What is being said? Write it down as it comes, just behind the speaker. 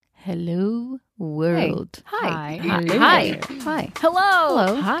Hello, world. Hi. Hi. Hello. Hi. Hi.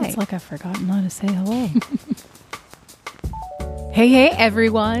 Hello. Hi. It's like I've forgotten how to say hello. Hey,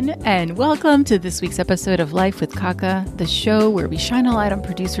 everyone, and welcome to this week's episode of Life with Kaka, the show where we shine a light on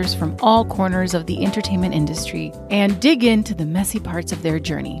producers from all corners of the entertainment industry and dig into the messy parts of their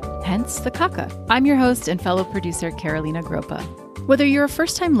journey, hence the Kaka. I'm your host and fellow producer, Carolina Gropa. Whether you're a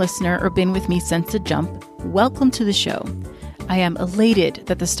first-time listener or been with me since the jump, welcome to the show. I am elated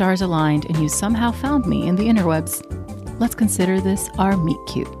that the stars aligned and you somehow found me in the interwebs. Let's consider this our meet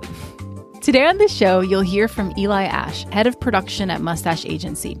cute. Today on the show, you'll hear from Eli Ash, head of production at Mustache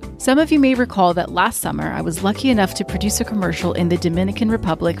Agency. Some of you may recall that last summer, I was lucky enough to produce a commercial in the Dominican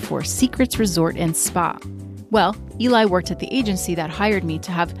Republic for Secrets Resort and Spa. Well, Eli worked at the agency that hired me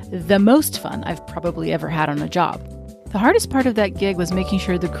to have the most fun I've probably ever had on a job. The hardest part of that gig was making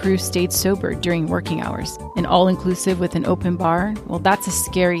sure the crew stayed sober during working hours. An all-inclusive with an open bar, well, that's a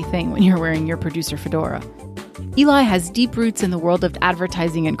scary thing when you're wearing your producer fedora. Eli has deep roots in the world of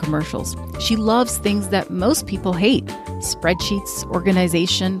advertising and commercials. She loves things that most people hate: spreadsheets,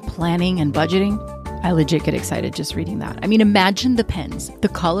 organization, planning, and budgeting. I legit get excited just reading that. I mean, imagine the pens, the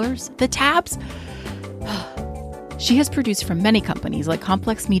colors, the tabs. She has produced for many companies like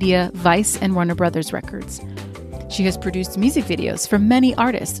Complex Media, Vice, and Warner Brothers Records. She has produced music videos for many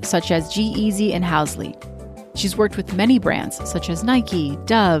artists such as G-Eazy and Housley. She's worked with many brands such as Nike,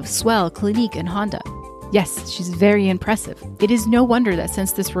 Dove, Swell, Clinique, and Honda. Yes, she's very impressive. It is no wonder that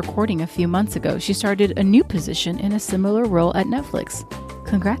since this recording a few months ago, she started a new position in a similar role at Netflix.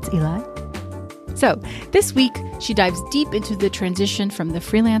 Congrats, Eli. So, this week, she dives deep into the transition from the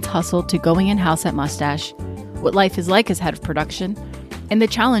freelance hustle to going in-house at Mustache, what life is like as head of production, and the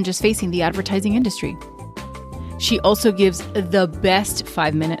challenges facing the advertising industry. She also gives the best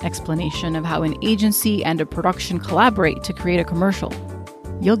 5-minute explanation of how an agency and a production collaborate to create a commercial.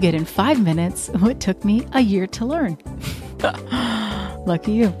 You'll get in 5 minutes what took me a year to learn.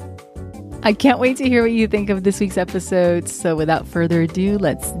 Lucky you. I can't wait to hear what you think of this week's episode. So without further ado,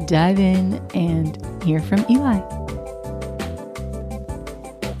 let's dive in and hear from Eli.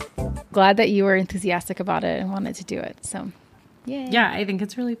 Glad that you were enthusiastic about it and wanted to do it. So yay. Yeah, I think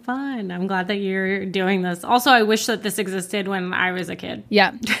it's really fun. I'm glad that you're doing this. Also, I wish that this existed when I was a kid.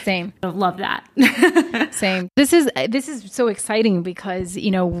 Yeah, same. I love that. Same. This is so exciting because, you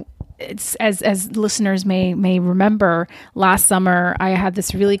know, it's as listeners may remember, last summer I had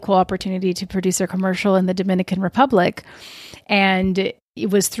this really cool opportunity to produce a commercial in the Dominican Republic, and it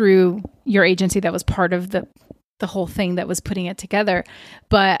was through your agency that was part of the whole thing that was putting it together.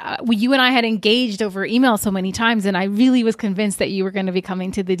 But you and I had engaged over email so many times, and I really was convinced that you were going to be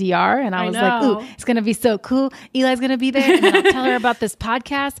coming to the DR. And I was like, ooh, it's going to be so cool. Eli's going to be there. And then I'll tell her about this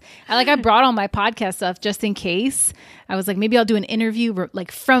podcast. I brought all my podcast stuff just in case. I was like, maybe I'll do an interview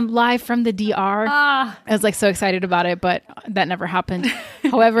like live from the DR. I was like so excited about it, but that never happened.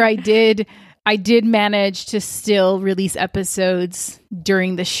 However, I did manage to still release episodes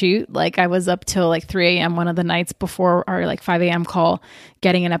during the shoot. Like I was up till like 3 a.m. one of the nights before our like 5 a.m. call,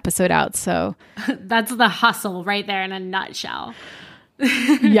 getting an episode out. So that's the hustle right there in a nutshell.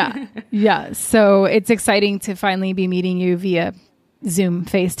 Yeah. So it's exciting to finally be meeting you via Zoom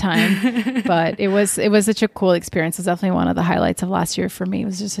FaceTime, but it was such a cool experience. It's definitely one of the highlights of last year for me. It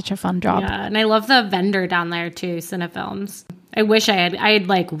was just such a fun job. Yeah, and I love the vendor down there too, Cinefilms. I wish I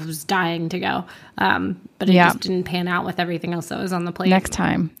was dying to go, but it just didn't pan out with everything else that was on the plate. Next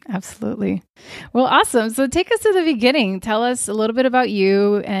time, absolutely. Well, awesome. So take us to the beginning. Tell us a little bit about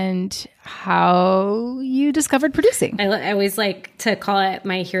you and how you discovered producing. I always like to call it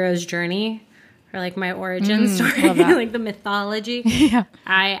my hero's journey, or like my origin story, like the mythology. Yeah.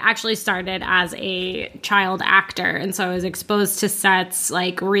 I actually started as a child actor. And so I was exposed to sets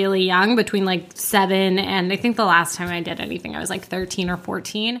like really young, between like 7 and I think the last time I did anything, I was like 13 or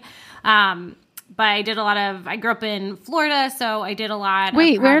 14. But I grew up in Florida, so I did a lot.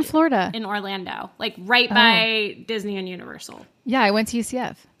 Wait, where in Florida? In Orlando, like right by Disney and Universal. Yeah, I went to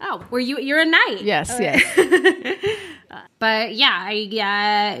UCF. Oh, you're a Knight. Yes, yes. But yeah,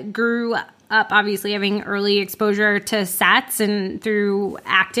 I grew up obviously having early exposure to sets and through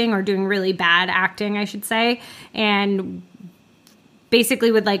acting, or doing really bad acting, I should say, and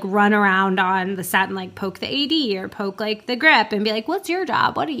basically would like run around on the set and like poke the AD or poke like the grip and be like, what's your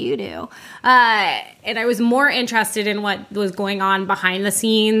job? What do you do? And I was more interested in what was going on behind the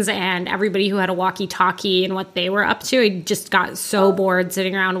scenes and everybody who had a walkie-talkie and what they were up to. I just got so bored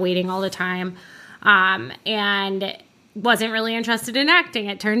sitting around waiting all the time. And wasn't really interested in acting,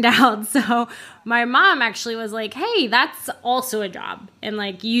 it turned out. So my mom actually was like, hey, that's also a job. And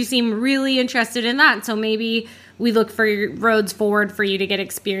like, you seem really interested in that. So maybe we look for roads forward for you to get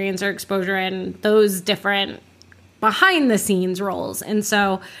experience or exposure in those different behind the scenes roles. And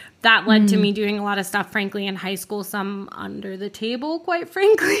so that led to me doing a lot of stuff, frankly, in high school, some under the table, quite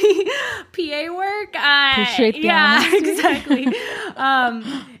frankly, PA work. Appreciate the honesty. Exactly.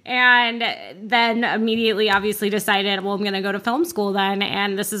 And then immediately, obviously, decided, well, I'm going to go to film school then,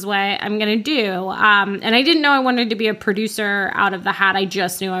 and this is what I'm going to do. And I didn't know I wanted to be a producer out of the hat. I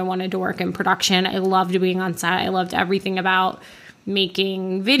just knew I wanted to work in production. I loved being on set. I loved everything about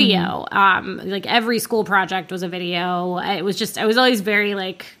making video. Like every school project was a video. I was always very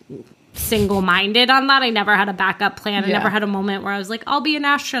like single-minded on that. I never had a backup plan. I never had a moment where I was like, I'll be an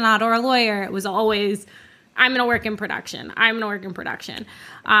astronaut or a lawyer. It was always, I'm going to work in production.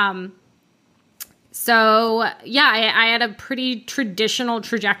 So yeah, I had a pretty traditional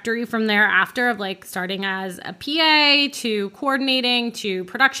trajectory from there after, of like starting as a PA to coordinating to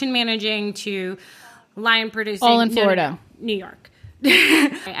production managing to line producing. All in Florida. New York.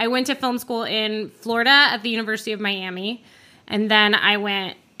 I went to film school in Florida at the University of Miami, and then I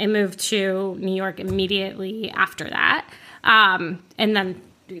went and moved to New York immediately after that. And then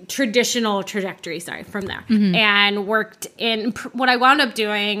traditional trajectory, from there. And worked in what I wound up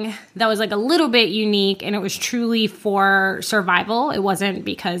doing that was like a little bit unique, and it was truly for survival. It wasn't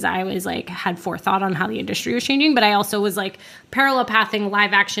because I was like had forethought on how the industry was changing, but I also was like parallel pathing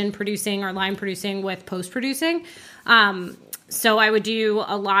live action producing or line producing with post producing. So I would do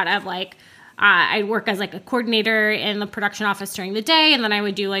a lot of like, I'd work as like a coordinator in the production office during the day, and then I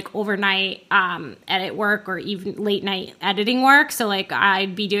would do like overnight edit work or even late night editing work. So like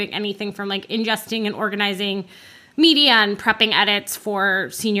I'd be doing anything from like ingesting and organizing media and prepping edits for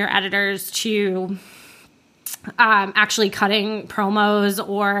senior editors to actually cutting promos,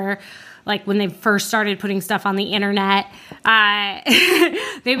 or like when they first started putting stuff on the internet,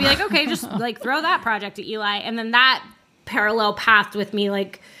 they'd be like, okay, just like throw that project to Eli. And then that parallel path with me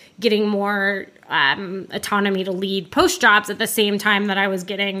like getting more autonomy to lead post jobs at the same time that I was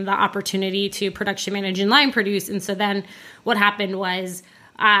getting the opportunity to production manage and line produce. And so then what happened was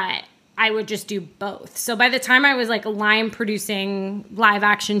I would just do both. So by the time I was like line producing live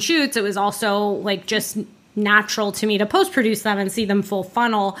action shoots, it was also like just natural to me to post produce them and see them full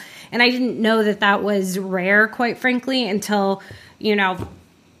funnel. And I didn't know that that was rare, quite frankly, until, you know,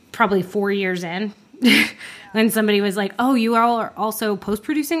 probably 4 years in. When somebody was like, oh, you are also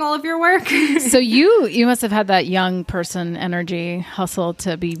post-producing all of your work? So you must have had that young person energy hustle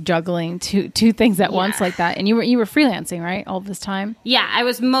to be juggling two things at once like that. And you were freelancing, right? All this time? Yeah, I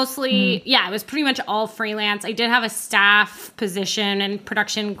was mostly, I was pretty much all freelance. I did have a staff position in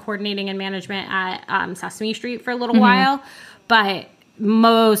production coordinating and management at Sesame Street for a little while. But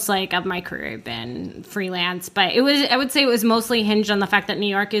most like of my career have been freelance. But I would say it was mostly hinged on the fact that New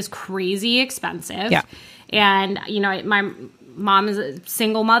York is crazy expensive. Yeah. And, you know, my mom is a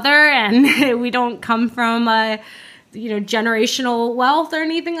single mother, and we don't come from, generational wealth or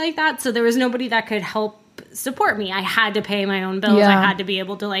anything like that. So there was nobody that could help support me. I had to pay my own bills. Yeah. I had to be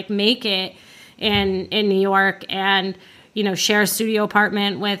able to, like, make it in New York and, you know, share a studio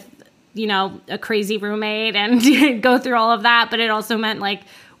apartment with, you know, a crazy roommate and go through all of that. But it also meant, like,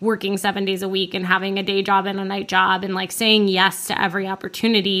 working 7 days a week and having a day job and a night job and like saying yes to every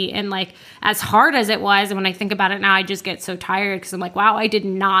opportunity. And like, as hard as it was, and when I think about it now, I just get so tired because I'm like, wow, I did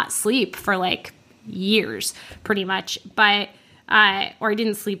not sleep for like years pretty much. But, or I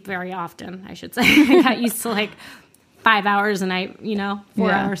didn't sleep very often, I should say. I got used to like 5 hours a night, you know,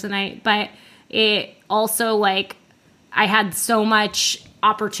 4 hours a night. But it also like, I had so much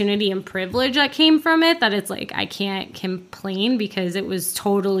opportunity and privilege that came from it that it's like I can't complain because it was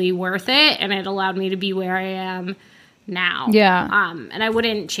totally worth it, and it allowed me to be where I am now. Yeah. And I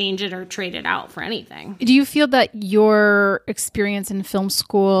wouldn't change it or trade it out for anything. Do you feel that your experience in film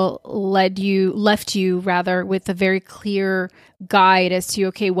school left you with a very clear guide as to,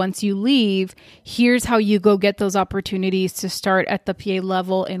 okay, once you leave, here's how you go get those opportunities to start at the PA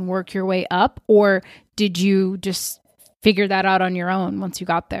level and work your way up? Or did you just figure that out on your own once you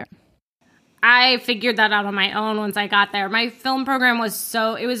got there? I figured that out on my own once I got there. My film program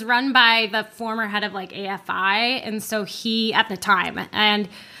it was run by the former head of like AFI. And so he, at the time, and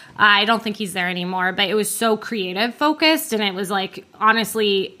I don't think he's there anymore, but it was so creative focused, and it was like,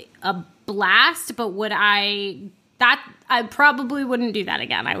 honestly, a blast. But I probably wouldn't do that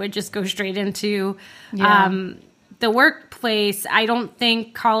again. I would just go straight into the workplace. I don't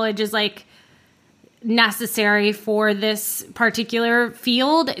think college is like necessary for this particular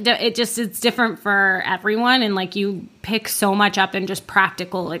field. It's different for everyone, and like you pick so much up in just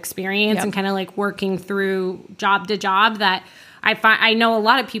practical experience and kind of like working through job to job that I know a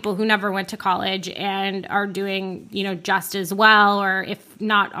lot of people who never went to college and are doing, just as well, or if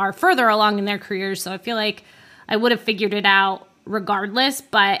not are further along in their careers. So I feel like I would have figured it out regardless.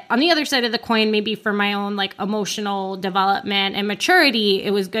 But on the other side of the coin, maybe for my own like emotional development and maturity,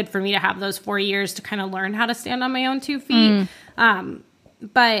 it was good for me to have those 4 years to kind of learn how to stand on my own 2 feet.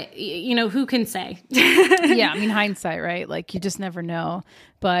 But, who can say? Yeah, I mean, hindsight, right? Like, you just never know.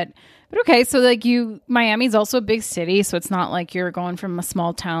 But okay, so like Miami's also a big city, so it's not like you're going from a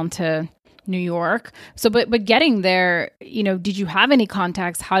small town to New York. So, but getting there, did you have any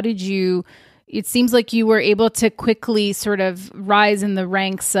contacts? How did you... It seems like you were able to quickly sort of rise in the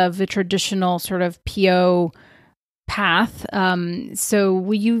ranks of the traditional sort of PO path. So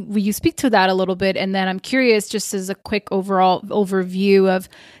will you speak to that a little bit? And then I'm curious, just as a quick overall overview of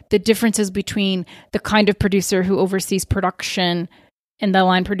the differences between the kind of producer who oversees production and the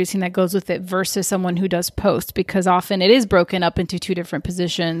line producing that goes with it versus someone who does post, because often it is broken up into 2 different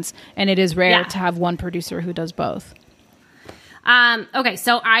positions, and it is rare to have one producer who does both. Okay,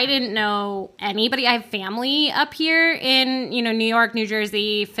 so I didn't know anybody. I have family up here in, New York, New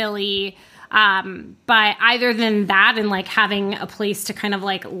Jersey, Philly. But either than that and like having a place to kind of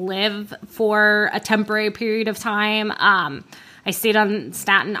like live for a temporary period of time, I stayed on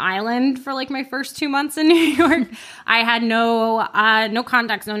Staten Island for like my first 2 months in New York. I had no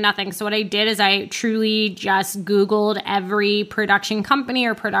contacts, no nothing. So what I did is I truly just Googled every production company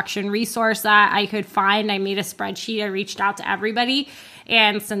or production resource that I could find. I made a spreadsheet. I reached out to everybody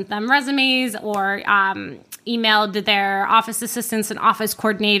and sent them resumes or emailed their office assistants and office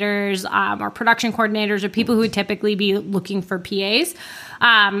coordinators or production coordinators or people who would typically be looking for PAs.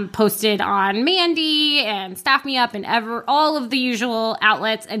 Posted on Mandy and Staff Me Up and all of the usual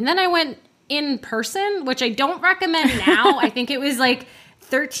outlets. And then I went in person, which I don't recommend now. I think it was like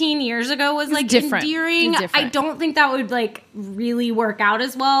 13 years ago was like endearing. I don't think that would like really work out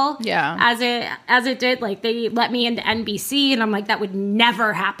as well as it did. Like they let me into NBC and I'm like, that would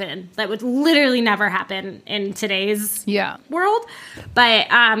never happen. That would literally never happen in today's world. But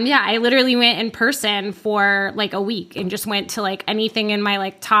I literally went in person for like a week and just went to like anything in my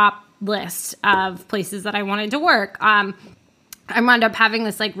like top list of places that I wanted to work. I wound up having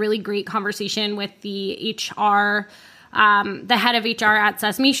this like really great conversation with the HR the head of HR at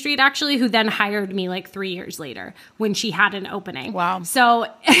Sesame Street, actually, who then hired me like 3 years later when she had an opening. Wow. So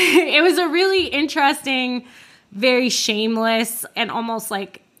it was a really interesting, very shameless and almost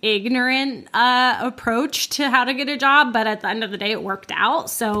like ignorant approach to how to get a job. But at the end of the day, it worked out.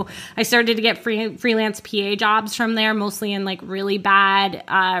 So I started to get freelance PA jobs from there, mostly in like really bad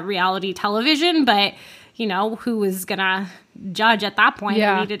reality television. But who was going to judge at that point?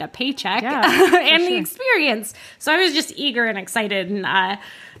 I needed a paycheck and the experience. So I was just eager and excited and, I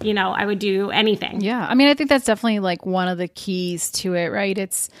would do anything. Yeah. I mean, I think that's definitely like one of the keys to it, right?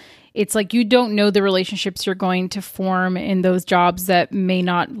 It's like you don't know the relationships you're going to form in those jobs that may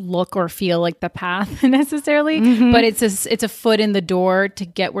not look or feel like the path necessarily, but it's a foot in the door to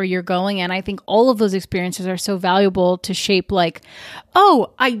get where you're going. And I think all of those experiences are so valuable to shape like,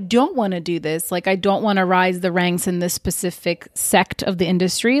 oh, I don't want to do this. Like, I don't want to rise the ranks in this specific sect of the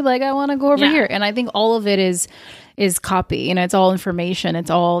industry. Like, I want to go over here. And I think all of it is copy. It's all information.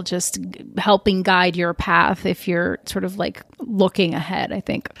 It's all just helping guide your path if you're sort of like looking ahead, I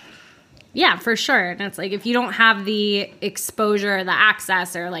think. Yeah, for sure. And it's like, if you don't have the exposure, the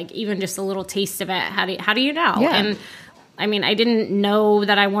access, or like even just a little taste of it, how do you know? Yeah. And I mean, I didn't know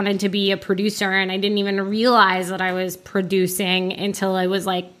that I wanted to be a producer, and I didn't even realize that I was producing until I was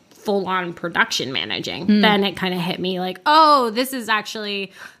like full on production managing. Then it kind of hit me like, oh, this is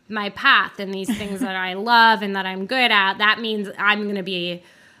actually my path, and these things that I love and that I'm good at, that means I'm going to be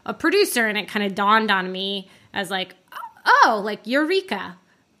a producer. And it kind of dawned on me as like, oh, like Eureka.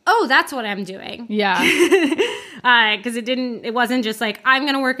 Oh, that's what I'm doing. Yeah. Because it wasn't just like, I'm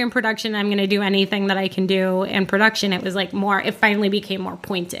going to work in production, I'm going to do anything that I can do in production. It was like it finally became more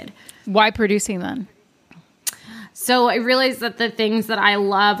pointed. Why producing then? So I realized that the things that I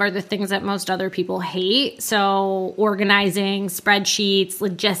love are the things that most other people hate. So organizing, spreadsheets,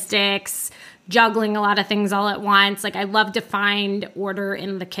 logistics, juggling a lot of things all at once. Like, I love to find order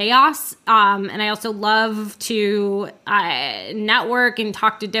in the chaos. And I also love to network and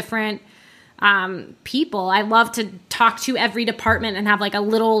talk to different people. I love to talk to every department and have like a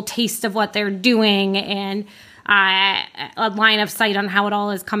little taste of what they're doing and a line of sight on how it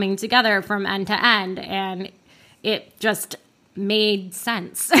all is coming together from end to end. And it just made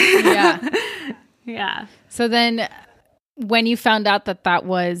sense. Yeah. Yeah. So then when you found out that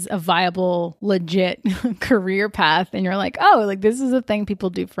was a viable, legit career path and you're like, oh, like this is a thing people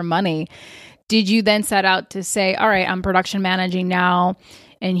do for money, did you then set out to say, all right, I'm production managing now,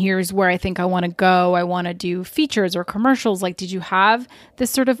 and here's where I think I want to go. I want to do features or commercials. Like, did you have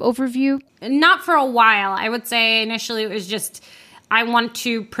this sort of overview? Not for a while. I would say initially it was just, I want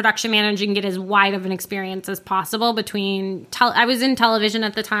to production manage and get as wide of an experience as possible between, I was in television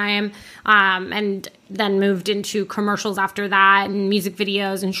at the time, and then moved into commercials after that, and music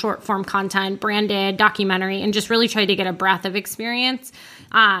videos and short form content, branded, documentary, and just really tried to get a breadth of experience.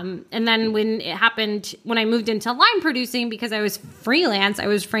 And then when it happened, when I moved into line producing, because I was freelance, I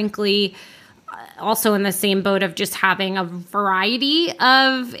was frankly also in the same boat of just having a variety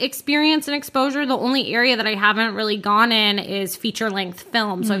of experience and exposure. The only area that I haven't really gone in is feature-length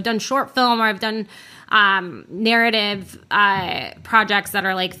film. So I've done short film, or I've done narrative projects that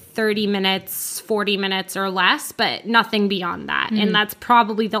are like 30 minutes, 40 minutes or less, but nothing beyond that. And that's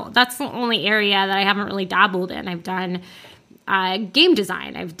probably that's the only area that I haven't really dabbled in. I've done game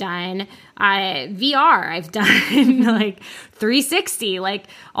design, I've done VR, I've done like 360, like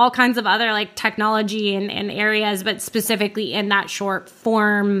all kinds of other like technology and areas, but specifically in that short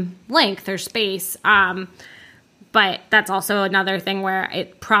form length or space. But that's also another thing where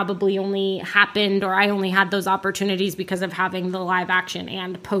it probably only happened, or I only had those opportunities because of having the live action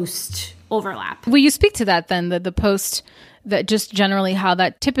and post overlap. Will you speak to that then, the post, that just generally how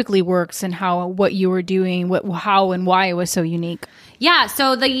that typically works, and how what you were doing, how and why it was so unique? Yeah,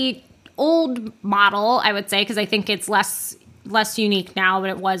 so the old model, I would say, because I think it's less unique now, but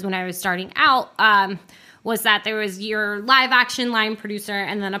it was when I was starting out, was that there was your live action line producer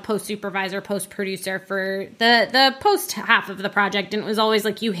and then a post supervisor, post producer for the post half of the project. And it was always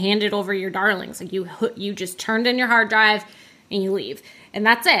like you handed over your darlings, like you just turned in your hard drive and you leave. And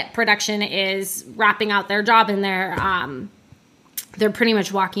that's it. Production is wrapping out their job, and they're pretty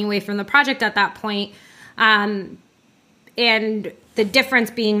much walking away from the project at that point. And the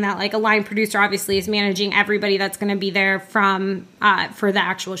difference being that like a line producer obviously is managing everybody that's going to be there from for the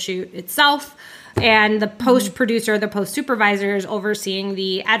actual shoot itself. And the post producer, the post supervisor is overseeing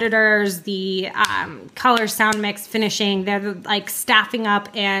the editors, the color, sound mix, finishing. They're like staffing up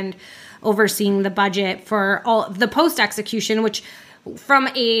and overseeing the budget for all the post execution, which from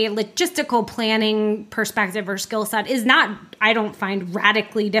a logistical planning perspective or skill set is not, I don't find,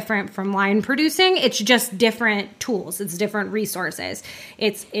 radically different from line producing. It's just different tools. It's different resources.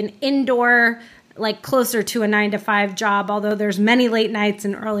 It's an indoor, like closer to a 9-to-5 job, although there's many late nights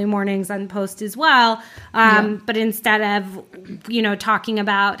and early mornings on post as well. But instead of, talking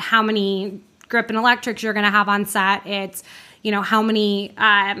about how many grip and electrics you're going to have on set, it's, how many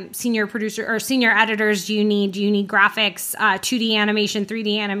senior producer or senior editors do you need? Do you need graphics, 2D animation,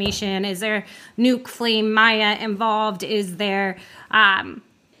 3D animation? Is there Nuke, Flame, Maya involved? Is there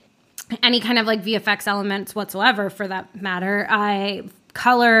any kind of like VFX elements whatsoever, for that matter?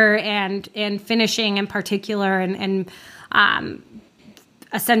 Color and finishing in particular, and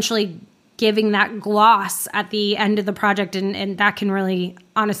essentially giving that gloss at the end of the project. And that can really,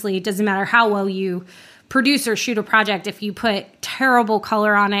 honestly, it doesn't matter how well you produce or shoot a project, if you put terrible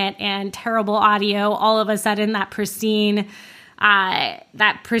color on it and terrible audio, all of a sudden that pristine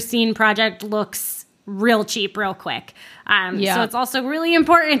project looks real cheap real quick. So it's also really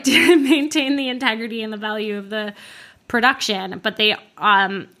important to maintain the integrity and the value of the production, but they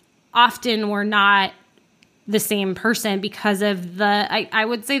often were not the same person because of I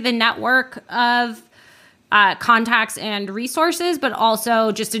would say the network of contacts and resources, but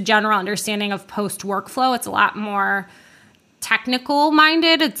also just a general understanding of post workflow. It's a lot more technical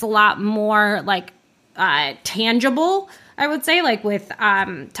minded. It's a lot more like tangible, I would say, like with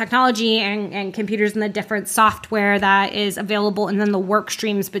technology and computers and the different software that is available, and then the work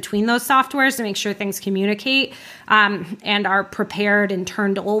streams between those softwares to make sure things communicate and are prepared and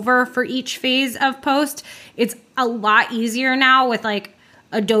turned over for each phase of post. It's a lot easier now with like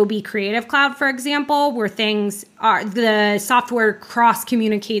Adobe Creative Cloud, for example, where things are, the software cross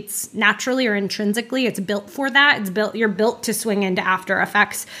communicates naturally or intrinsically. It's built for that. You're built to swing into After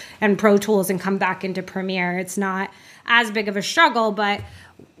Effects and Pro Tools and come back into Premiere. It's not as big of a struggle, but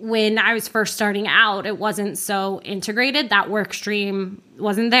when I was first starting out, it wasn't so integrated. That work stream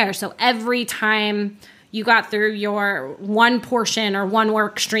wasn't there. So every time you got through your one portion or one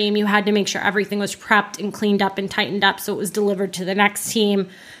work stream, you had to make sure everything was prepped and cleaned up and tightened up so it was delivered to the next team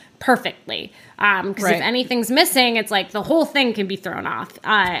perfectly. Because if anything's missing, it's like the whole thing can be thrown off.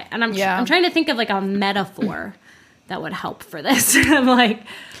 And I'm trying to think of like a metaphor that would help for this. Like,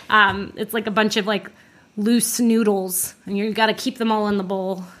 it's like a bunch of like loose noodles, and you got to keep them all in the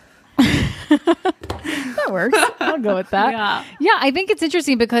bowl. That works. I'll go with that. Yeah, I think it's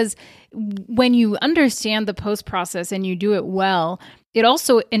interesting because when you understand the post process and you do it well, it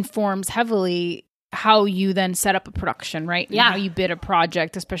also informs heavily how you then set up a production, right? And how you bid a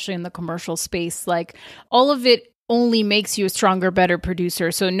project, especially in the commercial space. Like all of it only makes you a stronger, better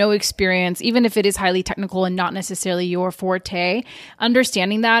producer. So no experience, even if it is highly technical and not necessarily your forte,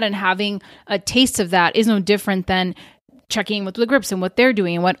 understanding that and having a taste of that is no different than checking with the grips and what they're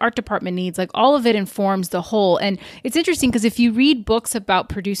doing and what art department needs. Like all of it informs the whole. And it's interesting because if you read books about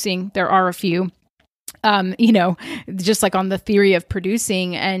producing, there are a few, just like on the theory of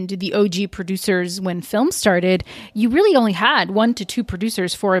producing and the OG producers when film started, you really only had 1 to 2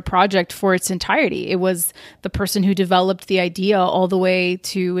 producers for a project for its entirety. It was the person who developed the idea all the way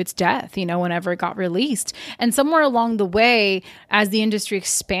to its death, whenever it got released. And somewhere along the way, as the industry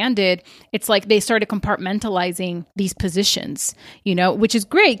expanded, it's like they started compartmentalizing these positions, which is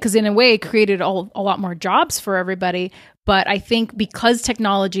great because in a way it created a lot more jobs for everybody. But I think because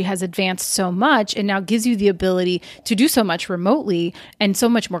technology has advanced so much and now gives you the ability to do so much remotely and so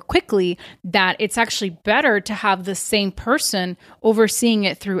much more quickly, that it's actually better to have the same person overseeing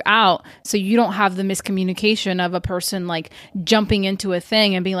it throughout. So you don't have the miscommunication of a person like jumping into a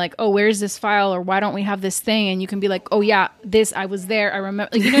thing and being like, oh, where's this file? Or why don't we have this thing? And you can be like, oh yeah, I was there. I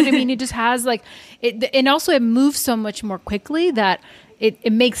remember, you know what I mean? It just has like it. And also it moves so much more quickly that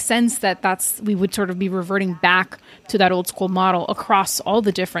it makes sense that we would sort of be reverting back to that old school model across all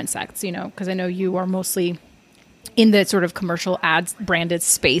the different sects, because I know you are mostly in the sort of commercial ads branded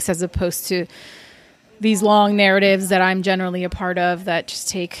space as opposed to these long narratives that I'm generally a part of that just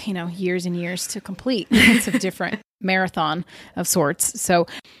take, years and years to complete. It's a different marathon of sorts. So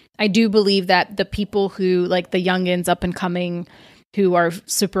I do believe that the people who like the youngins up and coming who are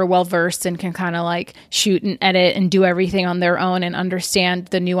super well-versed and can kind of like shoot and edit and do everything on their own and understand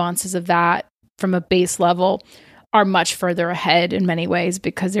the nuances of that from a base level are much further ahead in many ways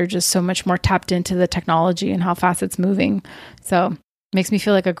because they're just so much more tapped into the technology and how fast it's moving. So makes me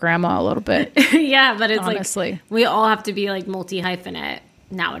feel like a grandma a little bit. Yeah, but it's honestly. Like we all have to be like multi-hyphenate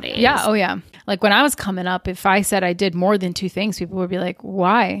nowadays. Yeah. Oh yeah. Like when I was coming up, if I said I did more than 2 things, people would be like,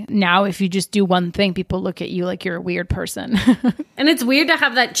 why? Now, if you just do one thing, people look at you like you're a weird person. And it's weird to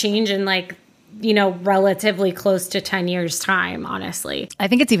have that change in like, relatively close to 10 years time, honestly. I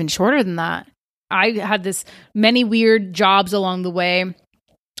think it's even shorter than that. I had many weird jobs along the way.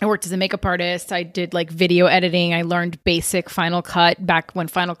 I worked as a makeup artist. I did like video editing. I learned basic Final Cut back when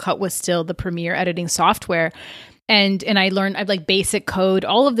Final Cut was still the premier editing software. And I learned I like basic code,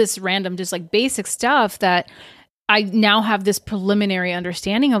 all of this random, just like basic stuff that I now have this preliminary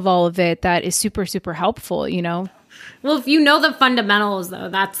understanding of all of it that is super, super helpful, Well, if you know the fundamentals, though,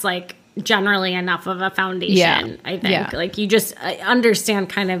 that's like generally enough of a foundation, I think. Yeah. Like you just understand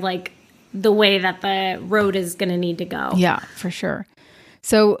kind of like the way that the road is going to need to go. Yeah, for sure.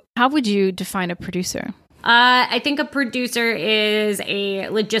 So how would you define a producer? I think a producer is a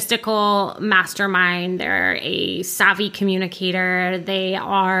logistical mastermind. They're a savvy communicator. They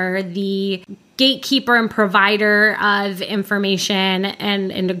are the gatekeeper and provider of information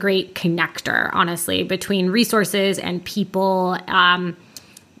and a great connector, honestly, between resources and people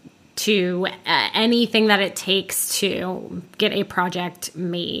to anything that it takes to get a project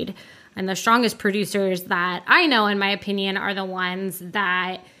made. And the strongest producers that I know, in my opinion, are the ones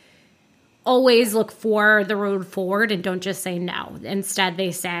that always look for the road forward and don't just say no. Instead,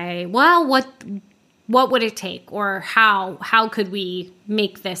 they say, well, what would it take? Or how could we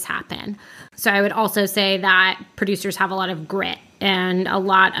make this happen? So I would also say that producers have a lot of grit and a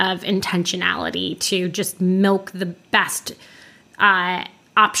lot of intentionality to just milk the best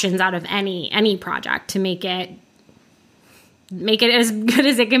options out of any project to make it as good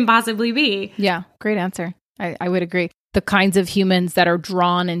as it can possibly be. Yeah, great answer. I would agree. The kinds of humans that are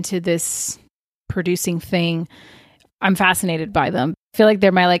drawn into this producing thing, I'm fascinated by them. I feel like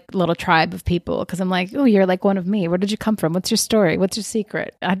they're my like little tribe of people because I'm like, oh, you're like one of me. Where did you come from? What's your story? What's your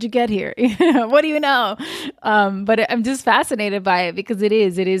secret? How'd you get here? What do you know? But I'm just fascinated by it because it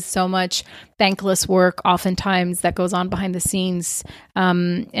is so much thankless work oftentimes that goes on behind the scenes.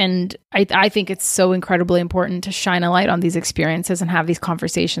 And I think it's so incredibly important to shine a light on these experiences and have these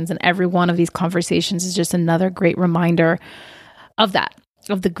conversations. And every one of these conversations is just another great reminder of that.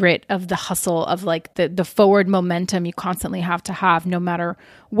 Of the grit, of the hustle, of like the forward momentum you constantly have to have no matter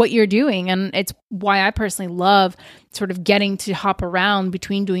what you're doing. And it's why I personally love sort of getting to hop around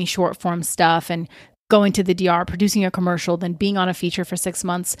between doing short form stuff and going to the DR, producing a commercial, then being on a feature for 6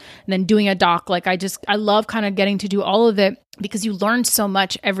 months, and then doing a doc. Like I love kind of getting to do all of it because you learn so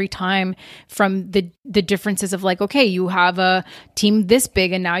much every time from the differences of like, okay, you have a team this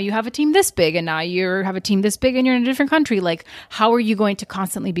big and now you have a team this big and now you have a team this big and you're in a different country. Like, how are you going to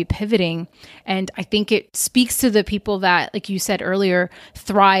constantly be pivoting? And I think it speaks to the people that, like you said earlier,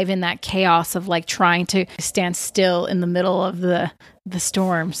 thrive in that chaos of like trying to stand still in the middle of the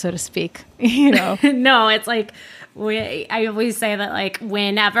storm, so to speak, you know? No, it's like, I always say that like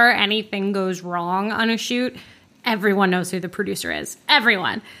whenever anything goes wrong on a shoot, everyone knows who the producer is.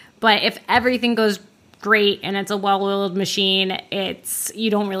 Everyone. But if everything goes great and it's a well-oiled machine,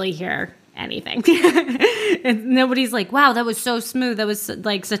 you don't really hear anything. And nobody's like, wow, that was so smooth. That was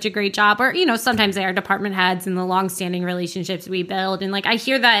like such a great job. Or, you know, sometimes they are department heads and the long-standing relationships we build. And like, I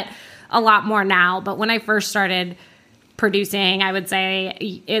hear that a lot more now. But when I first started producing, I would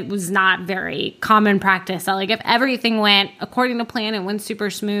say it was not very common practice. So like if everything went according to plan, it went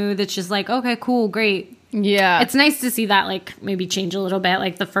super smooth. It's just like, okay, cool, great. Yeah. It's nice to see that like maybe change a little bit,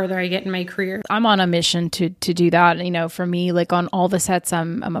 like the further I get in my career. I'm on a mission to do that. You know, for me, like on all the sets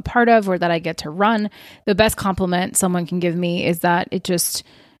I'm a part of or that I get to run, the best compliment someone can give me is that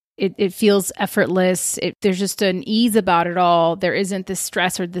it feels effortless. There's just an ease about it all. There isn't this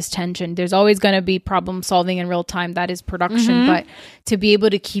stress or this tension. There's always going to be problem solving in real time. That is production. But to be able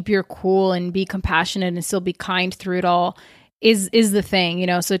to keep your cool and be compassionate and still be kind through it all is the thing, you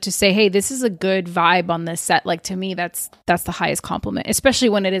know? So to say, hey, this is a good vibe on this set, like to me, that's the highest compliment, especially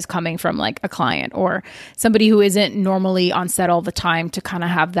when it is coming from like a client or somebody who isn't normally on set all the time, to kind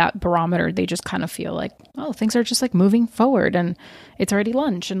of have that barometer. They just kind of feel like, oh, things are just like moving forward and it's already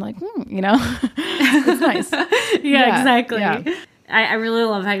lunch and like, you know, it's nice. Yeah, exactly. Yeah. I really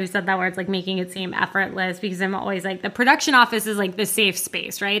love how you said that, where it's like making it seem effortless, because I'm always like, the production office is like the safe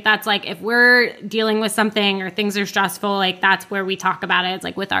space, right? That's like, if we're dealing with something or things are stressful, like that's where we talk about it. It's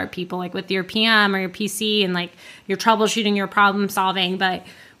like with our people, like with your PM or your PC, and like you're troubleshooting, your problem solving. But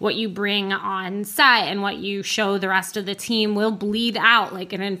what you bring on set and what you show the rest of the team will bleed out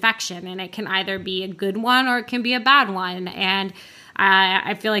like an infection, and it can either be a good one or it can be a bad one. And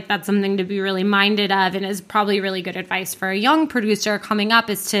I feel like that's something to be really minded of, and is probably really good advice for a young producer coming up,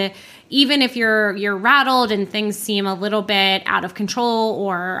 is to, even if you're rattled and things seem a little bit out of control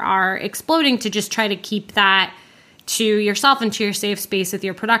or are exploding, to just try to keep that to yourself and to your safe space with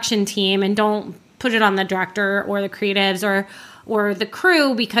your production team, and don't put it on the director or the creatives or the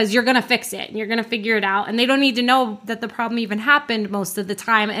crew, because you're going to fix it and you're going to figure it out, and they don't need to know that the problem even happened most of the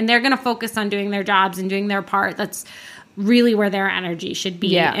time, and they're going to focus on doing their jobs and doing their part. That's really where their energy should be.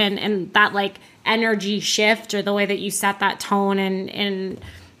 Yeah. And that like energy shift, or the way that you set that tone and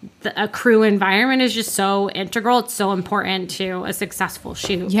a crew environment, is just so integral. It's so important to a successful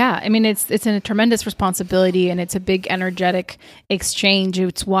shoot. Yeah. I mean, it's a tremendous responsibility, and it's a big energetic exchange.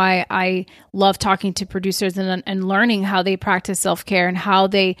 It's why I love talking to producers and learning how they practice self-care and how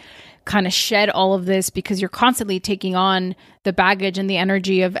they kind of shed all of this, because you're constantly taking on the baggage and the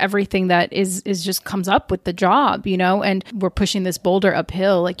energy of everything that is just comes up with the job, you know, and we're pushing this boulder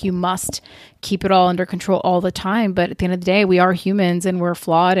uphill. Like, you must keep it all under control all the time. But at the end of the day, we are humans and we're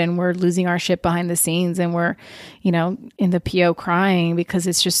flawed and we're losing our shit behind the scenes, and we're, you know, in the PO crying because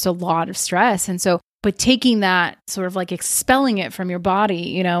it's just a lot of stress. And so, but taking that, sort of like expelling it from your body,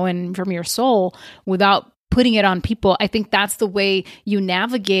 you know, and from your soul without putting it on people, I think that's the way you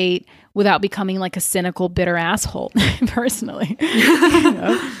navigate without becoming like a cynical, bitter asshole, personally. You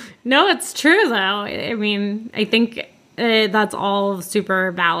know? No, it's true though. I mean, I think that's all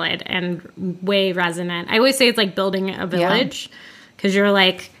super valid and way resonant. I always say it's like building a village, because you're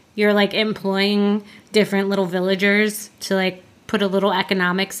like employing different little villagers to like put a little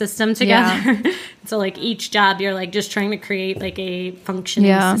economic system together. Yeah. So like each job, you're like just trying to create like a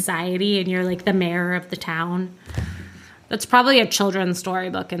functioning society, and you're like the mayor of the town. That's probably a children's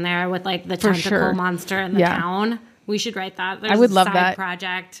storybook in there with like the tentacle monster in the town. We should write that. There's I would love that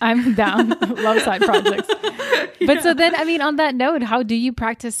project. I'm down. Love side projects. But so then, I mean, on that note, how do you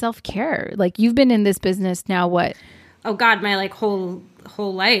practice self-care? Like, you've been in this business now, what? Oh God, my like whole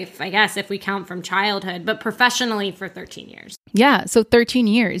life, I guess, if we count from childhood, but professionally for 13 years. Yeah. So 13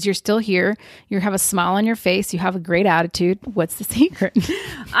 years, you're still here. You have a smile on your face. You have a great attitude. What's the secret?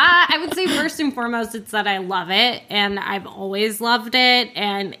 I would say first and foremost, it's that I love it, and I've always loved it.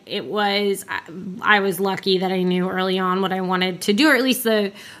 And I was lucky that I knew early on what I wanted to do, or at least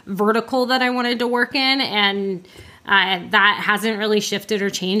the vertical that I wanted to work in. And that hasn't really shifted or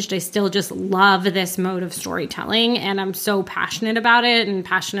changed. I still just love this mode of storytelling, and I'm so passionate about it, and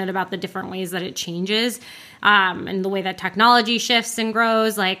passionate about the different ways that it changes, and the way that technology shifts and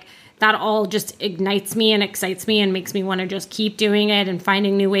grows. Like, that all just ignites me and excites me and makes me want to just keep doing it and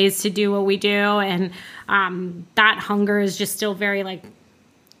finding new ways to do what we do. And that hunger is just still very like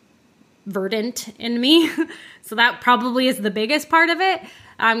verdant in me. So that probably is the biggest part of it,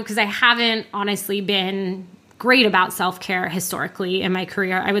 because I haven't honestly been great about self-care historically in my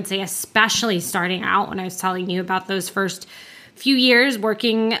career. I would say especially starting out when I was telling you about those first few years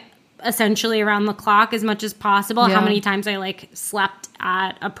working essentially around the clock as much as possible. How many times I like slept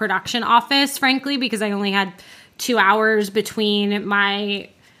at a production office, frankly, because I only had 2 hours between my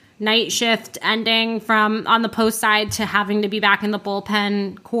night shift ending from on the post side to having to be back in the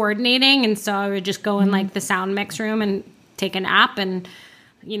bullpen coordinating. And so I would just go in like the sound mix room and take a nap and,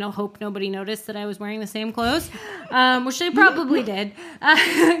 you know, hope nobody noticed that I was wearing the same clothes, which they probably did,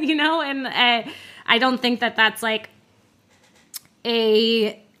 you know, and I don't think that that's like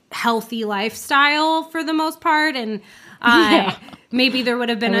a healthy lifestyle for the most part. And maybe there would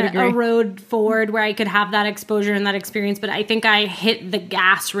have been a road forward where I could have that exposure and that experience. But I think I hit the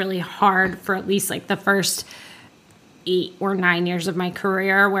gas really hard for at least like the first 8 or 9 years of my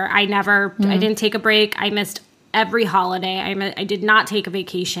career, where I didn't take a break. I missed every holiday. I did not take a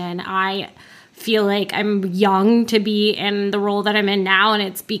vacation. I feel like I'm young to be in the role that I'm in now. And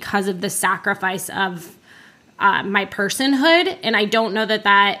it's because of the sacrifice of my personhood. And I don't know that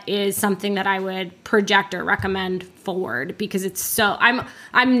that is something that I would project or recommend forward, because it's so,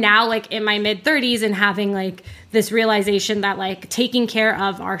 I'm now like in my mid 30s and having like this realization that like taking care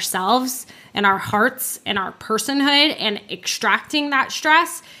of ourselves and our hearts and our personhood and extracting that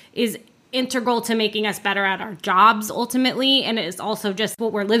stress is integral to making us better at our jobs ultimately. And it is also just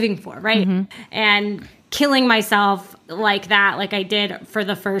what we're living for, right? And killing myself like that, like I did for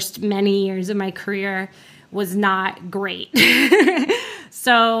the first many years of my career, was not great.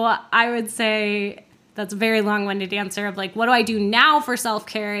 So I would say that's a very long-winded answer of like, what do I do now for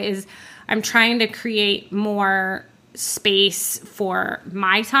self-care is I'm trying to create more space for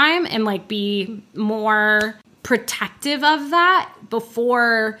my time and like be more protective of that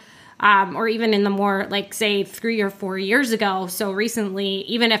before, or even in the more like say 3 or 4 years ago. So recently,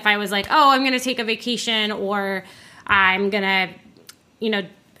 even if I was like, oh, I'm going to take a vacation or I'm going to, you know,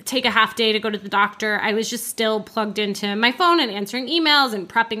 take a half day to go to the doctor, I was just still plugged into my phone and answering emails and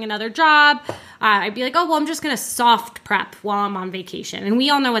prepping another job. I'd be like, oh, well, I'm just going to soft prep while I'm on vacation. And we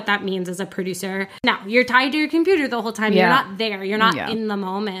all know what that means as a producer. Now, you're tied to your computer the whole time. You're not there. You're not in the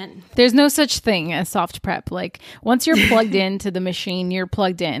moment. There's no such thing as soft prep. Like once you're plugged into the machine, you're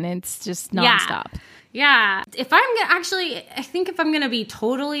plugged in. It's just nonstop. Yeah. If I'm going to actually, I think if I'm going to be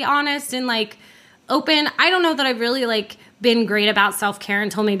totally honest and like open, I don't know that I've really like been great about self-care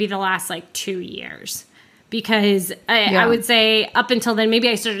until maybe the last like 2 years, because I would say up until then, maybe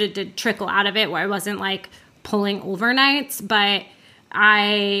I started to trickle out of it where I wasn't like pulling overnights, but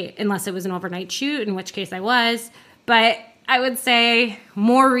unless it was an overnight shoot, in which case I was, but I would say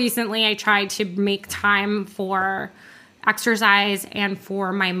more recently I tried to make time for exercise and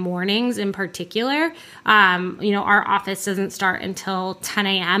for my mornings in particular. You know, our office doesn't start until 10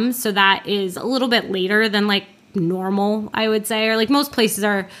 a.m. So that is a little bit later than like normal, I would say, or like most places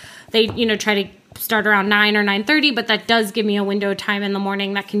are, they, you know, try to start around 9 or 9:30, but that does give me a window of time in the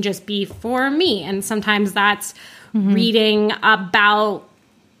morning that can just be for me. And sometimes that's reading about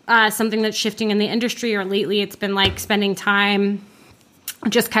something that's shifting in the industry, or lately it's been like spending time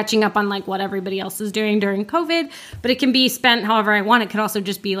just catching up on like what everybody else is doing during COVID, but it can be spent however I want. It could also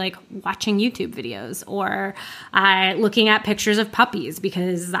just be like watching YouTube videos or looking at pictures of puppies,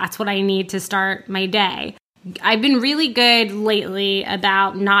 because that's what I need to start my day. I've been really good lately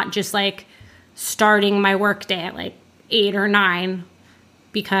about not just like starting my work day at like 8 or 9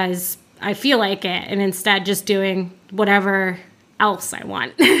 because I feel like it, and instead just doing whatever else I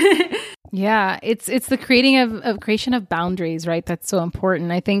want. Yeah, it's the creation of boundaries, right? That's so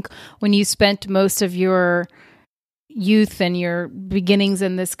important. I think when you spent most of your youth and your beginnings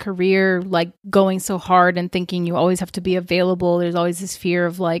in this career, like going so hard and thinking you always have to be available, there's always this fear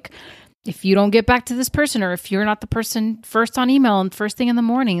of like, if you don't get back to this person, or if you're not the person first on email and first thing in the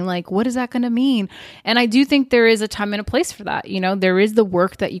morning, like, what is that going to mean? And I do think there is a time and a place for that. You know, there is the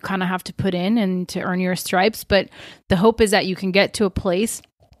work that you kind of have to put in and to earn your stripes. But the hope is that you can get to a place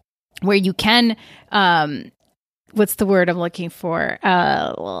where you can, what's the word I'm looking for?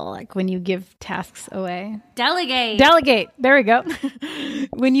 Like when you give tasks away. Delegate. There we go.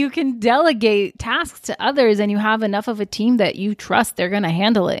 When you can delegate tasks to others and you have enough of a team that you trust they're going to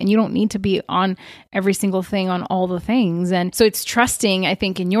handle it, and you don't need to be on every single thing on all the things. And so it's trusting, I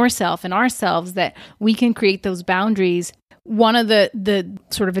think, in yourself and ourselves that we can create those boundaries one of the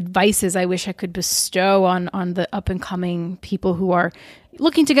sort of advices I wish I could bestow on the up and coming people who are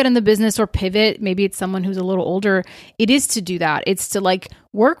looking to get in the business or pivot, maybe it's someone who's a little older, it is to do that. It's to like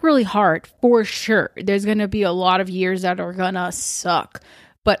work really hard for sure. There's going to be a lot of years that are going to suck,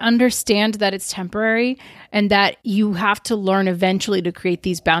 but understand that it's temporary and that you have to learn eventually to create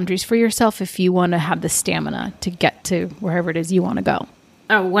these boundaries for yourself if you want to have the stamina to get to wherever it is you want to go.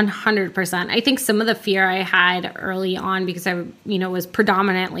 Oh, 100%. I think some of the fear I had early on, because I, was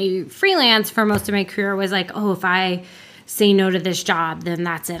predominantly freelance for most of my career, was like, oh, if I say no to this job, then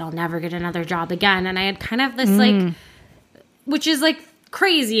that's it. I'll never get another job again. And I had kind of this like, which is like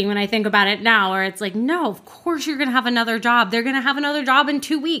crazy when I think about it now, where it's like, no, of course you're going to have another job. They're going to have another job in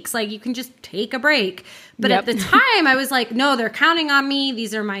 2 weeks. Like you can just take a break. But at the time I was like, no, they're counting on me.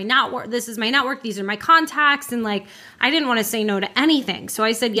 These are my network. This is my network. These are my contacts. And like, I didn't want to say no to anything. So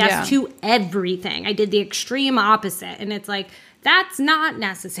I said yes to everything. I did the extreme opposite. And it's like, that's not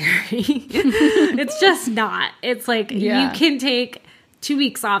necessary. It's just not. It's like you can take 2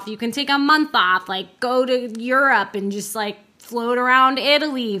 weeks off. You can take a month off. Like go to Europe and just like float around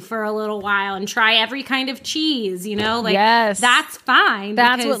Italy for a little while and try every kind of cheese, Like that's fine.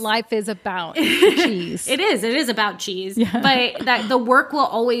 That's what life is about. Cheese. It is about cheese. Yeah. But that the work will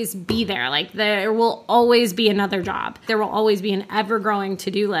always be there. Like there will always be another job. There will always be an ever-growing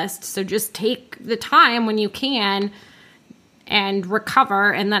to-do list. So just take the time when you can and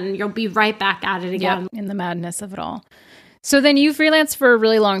recover, and then you'll be right back at it again. In the madness of it all. So then you freelanced for a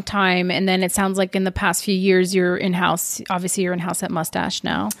really long time, and then it sounds like in the past few years you're in-house. Obviously, you're in-house at Mustache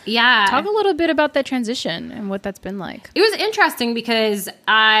now. Yeah. Talk a little bit about that transition and what that's been like. It was interesting because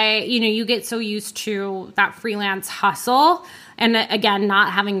you get so used to that freelance hustle. And again,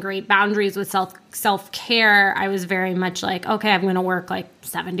 not having great boundaries with self-care, I was very much like, okay, I'm going to work like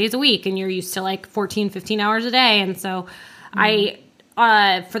 7 days a week. And you're used to like 14, 15 hours a day. And so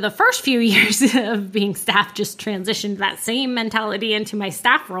for the first few years of being staff, just transitioned that same mentality into my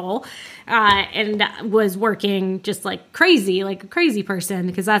staff role and was working just like crazy, like a crazy person,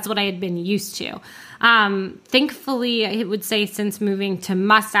 because that's what I had been used to. Thankfully, I would say since moving to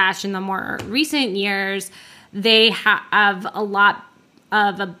Mustache in the more recent years, they have a lot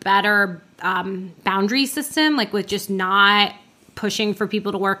of a better boundary system, like with just not pushing for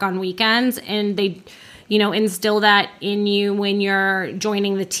people to work on weekends. And they instill that in you when you're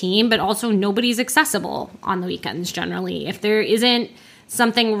joining the team, but also nobody's accessible on the weekends generally. If there isn't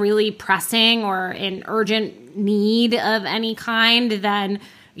something really pressing or an urgent need of any kind, then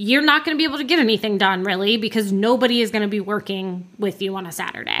you're not going to be able to get anything done really, because nobody is going to be working with you on a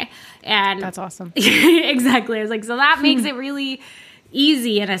Saturday. And that's awesome. Exactly. I was like, so that makes it really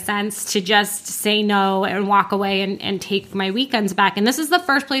easy in a sense to just say no and walk away and take my weekends back. And this is the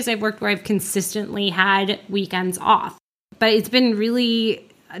first place I've worked where I've consistently had weekends off. But it's been really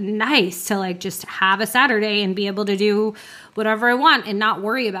nice to like just have a Saturday and be able to do whatever I want and not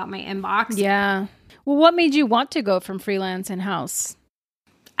worry about my inbox. Yeah. Well, what made you want to go from freelance in-house?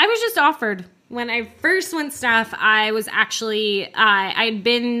 I was just offered. When I first went staff, I was actually, I'd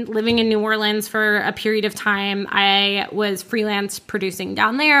been living in New Orleans for a period of time. I was freelance producing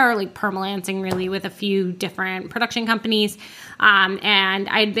down there, like permalancing really with a few different production companies. And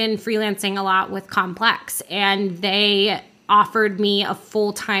I'd been freelancing a lot with Complex, and they offered me a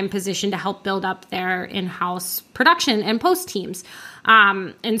full-time position to help build up their in-house production and post teams.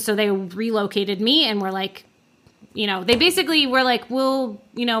 And so they relocated me and were like, they basically were like, we'll,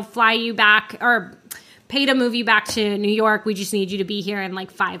 fly you back or pay to move you back to New York. We just need you to be here in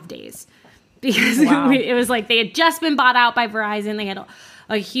like 5 days. Because it was like they had just been bought out by Verizon. They had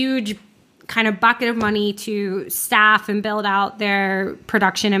a huge kind of bucket of money to staff and build out their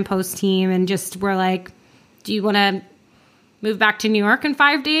production and post team. And just were like, do you want to move back to New York in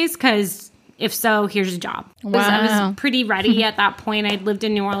 5 days? Because if so, here's a job. Wow. I was pretty ready at that point. I'd lived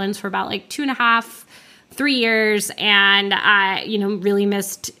in New Orleans for about like 2.5 3 years, and I, really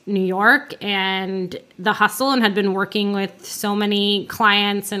missed New York and the hustle, and had been working with so many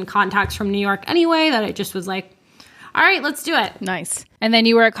clients and contacts from New York anyway that it just was like, all right, let's do it. Nice. And then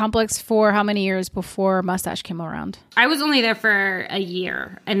you were at Complex for how many years before Mustache came around? I was only there for a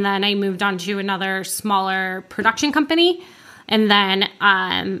year, and then I moved on to another smaller production company, and then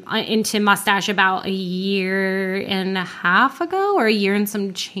into Mustache about a year and a half ago, or a year and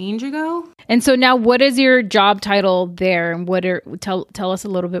some change ago. And so now what is your job title there? And tell us a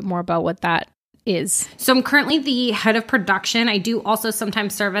little bit more about what that is. So I'm currently the head of production. I do also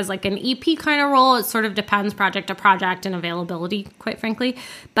sometimes serve as like an EP kind of role. It sort of depends project to project and availability, quite frankly.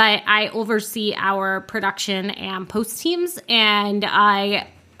 But I oversee our production and post teams, and I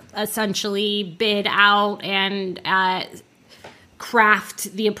essentially bid out and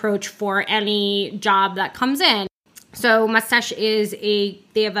craft the approach for any job that comes in. So Mustache they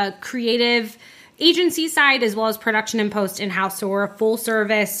have a creative agency side as well as production and post in-house. So we're a full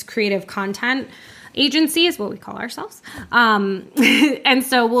service creative content agency is what we call ourselves. And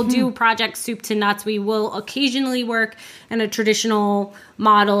so we'll do projects soup to nuts. We will occasionally work in a traditional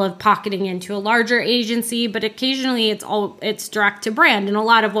model of pocketing into a larger agency, but occasionally it's direct to brand. And a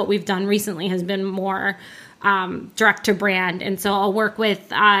lot of what we've done recently has been more direct to brand. And so I'll work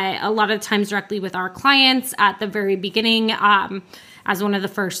with a lot of times directly with our clients at the very beginning as one of the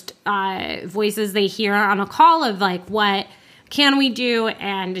first voices they hear on a call of like, what can we do,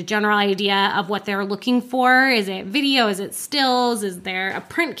 and a general idea of what they're looking for. Is it video? Is it stills? Is there a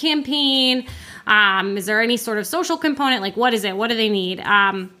print campaign? Is there any sort of social component? Like, what is it? What do they need?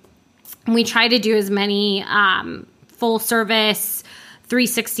 We try to do as many full service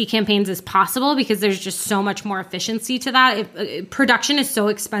 360 campaigns as possible because there's just so much more efficiency to that. Production is so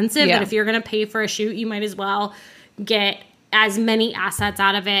expensive that if you're going to pay for a shoot, you might as well get as many assets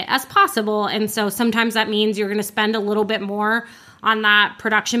out of it as possible. And so sometimes that means you're going to spend a little bit more on that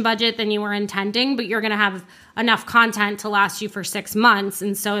production budget than you were intending, but you're going to have enough content to last you for 6 months.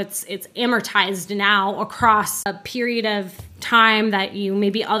 And so it's amortized now across a period of time that you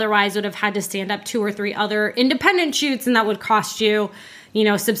maybe otherwise would have had to stand up 2 or 3 other independent shoots, and that would cost you,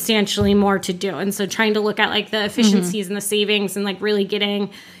 substantially more to do. And so trying to look at like the efficiencies and the savings and like really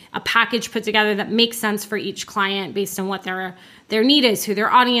getting a package put together that makes sense for each client based on what their need is, who their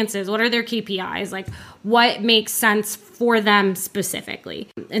audience is, what are their KPIs, like what makes sense for them specifically.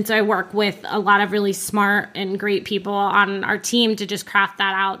 And so I work with a lot of really smart and great people on our team to just craft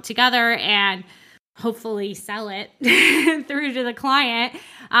that out together and hopefully sell it through to the client.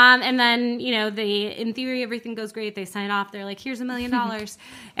 And then, in theory, everything goes great. They sign off. They're like, here's $1 million.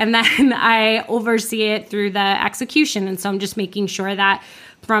 And then I oversee it through the execution. And so I'm just making sure that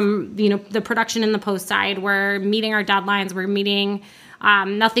from, the production and the post side, we're meeting our deadlines. We're meeting,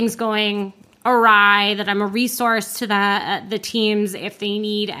 nothing's going awry, that I'm a resource to the teams if they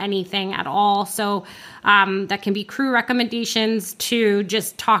need anything at all. So that can be crew recommendations to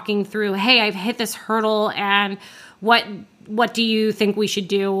just talking through, hey, I've hit this hurdle and what do you think we should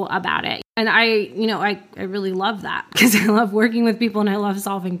do about it? And I really love that because I love working with people and I love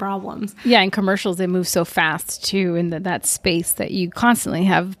solving problems. Yeah, in commercials, they move so fast too in that space that you constantly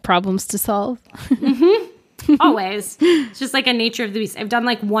have problems to solve. Always. It's just like a nature of the beast. I've done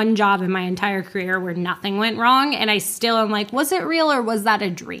like one job in my entire career where nothing went wrong. And I still am like, was it real or was that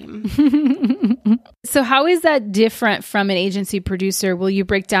a dream? So how is that different from an agency producer? Will you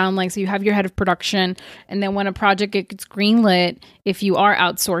break down, so you have your head of production, and then when a project gets greenlit, if you are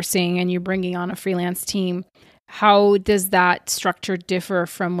outsourcing and you're bringing on a freelance team, how does that structure differ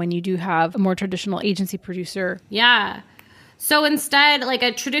from when you do have a more traditional agency producer? Yeah. So instead, like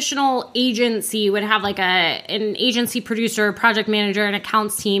a traditional agency would have like an agency producer, project manager, an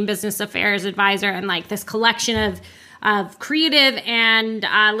accounts team, business affairs advisor, and like this collection of creative and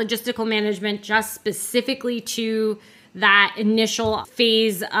logistical management just specifically to that initial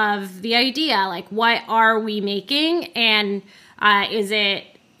phase of the idea. Like, what are we making? And is it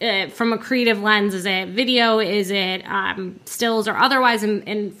from a creative lens? Is it video? Is it stills or otherwise?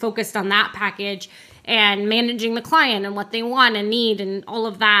 And focused on that package and managing the client and what they want and need and all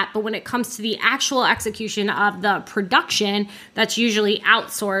of that. But when it comes to the actual execution of the production, that's usually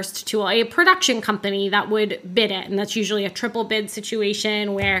outsourced to a production company that would bid it. And that's usually a triple bid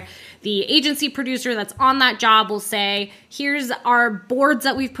situation where the agency producer that's on that job will say, here's our boards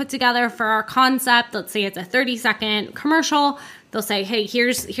that we've put together for our concept. Let's say it's a 30-second commercial. They'll say, hey,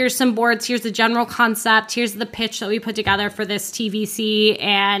 here's some boards. Here's the general concept. Here's the pitch that we put together for this TVC.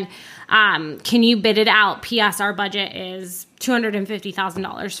 And can you bid it out? P.S. Our budget is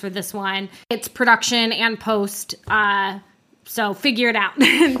 $250,000 for this one. It's production and post. So figure it out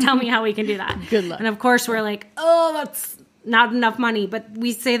and tell me how we can do that. Good luck. And of course, we're like, oh, that's not enough money. But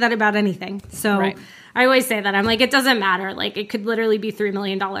we say that about anything. So right. I always say that. I'm like, it doesn't matter. Like, it could literally be $3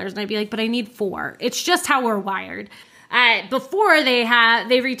 million. And I'd be like, but I need 4. It's just how we're wired. Before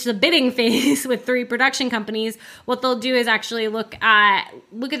they reach the bidding phase with 3 production companies, what they'll do is actually look at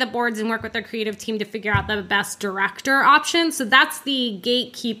the boards and work with their creative team to figure out the best director option. So that's the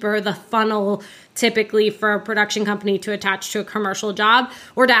gatekeeper, the funnel typically for a production company to attach to a commercial job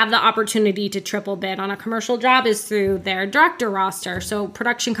or to have the opportunity to triple bid on a commercial job is through their director roster. So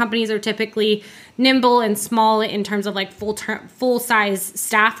production companies are typically nimble and small in terms of like full size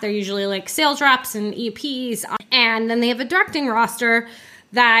staff. They're usually like sales reps and EPs. And then they have a directing roster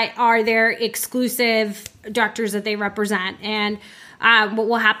that are their exclusive directors that they represent. And what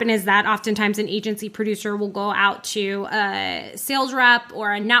will happen is that oftentimes an agency producer will go out to a sales rep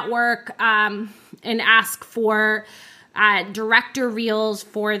or a network and ask for director reels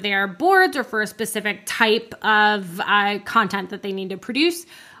for their boards or for a specific type of content that they need to produce.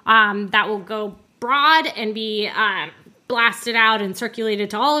 That will go broad and be blasted out and circulated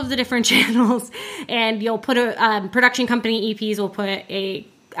to all of the different channels. And you'll put a production company, EPs will put a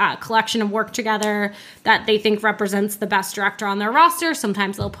collection of work together that they think represents the best director on their roster.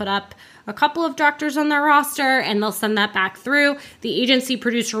 Sometimes they'll put up a couple of directors on their roster and they'll send that back through. The agency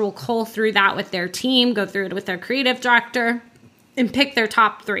producer will cull through that with their team, go through it with their creative director, and pick their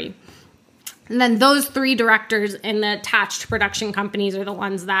top 3. And then those 3 directors in the attached production companies are the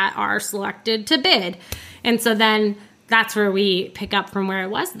ones that are selected to bid. And so then that's where we pick up from where it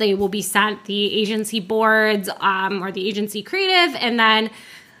was. They will be sent the agency boards or the agency creative, and then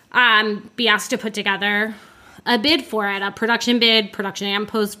be asked to put together a bid for it, a production bid, production and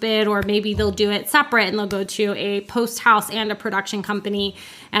post bid, or maybe they'll do it separate and they'll go to a post house and a production company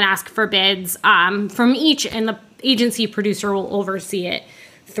and ask for bids from each, and the agency producer will oversee it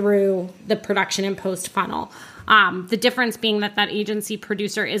through the production and post funnel. The difference being that agency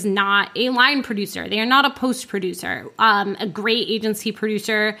producer is not a line producer. They are not a post producer. A great agency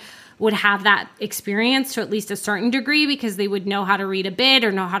producer would have that experience to at least a certain degree because they would know how to read a bid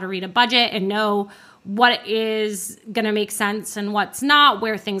or know how to read a budget and know what is going to make sense and what's not,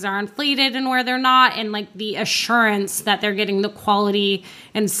 where things are inflated and where they're not, and like the assurance that they're getting the quality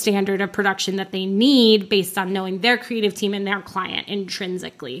and standard of production that they need based on knowing their creative team and their client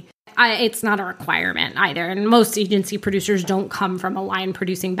intrinsically. It's not a requirement either. And most agency producers don't come from a line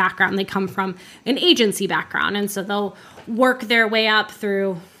producing background. They come from an agency background. And so they'll work their way up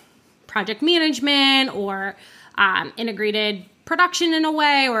through project management or integrated production in a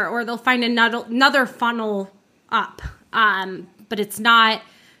way, or they'll find another funnel up. But it's not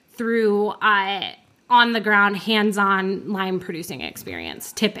through on the ground, hands-on line producing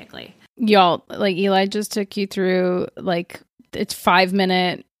experience, typically. Y'all, like Eli just took you through, like, it's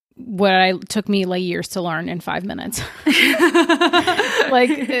 5-minute, what took me like years to learn in 5 minutes. Like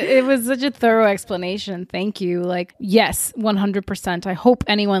it was such a thorough explanation. Thank you. Like, yes, 100%. I hope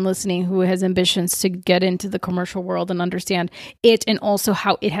anyone listening who has ambitions to get into the commercial world and understand it, and also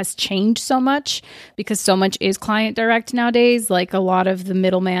how it has changed so much, because so much is client direct nowadays. Like a lot of the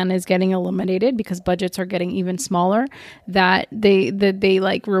middleman is getting eliminated because budgets are getting even smaller, that they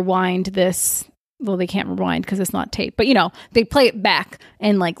like rewind this. Well, they can't rewind because it's not tape, but they play it back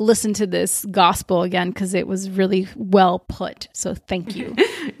and like listen to this gospel again because it was really well put. So thank you.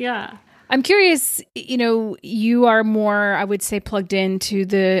 Yeah. I'm curious, you are more, I would say, plugged into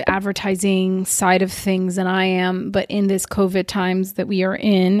the advertising side of things than I am, but in this COVID times that we are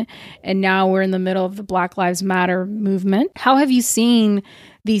in, and now we're in the middle of the Black Lives Matter movement, how have you seen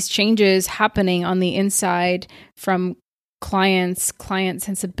these changes happening on the inside from client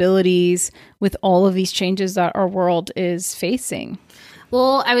sensibilities with all of these changes that our world is facing?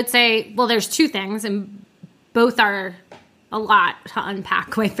 Well, I would say, there's 2 things, and both are a lot to unpack,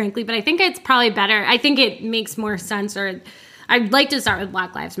 quite frankly, but I think it's probably better. I think it makes more sense, or I'd like to start with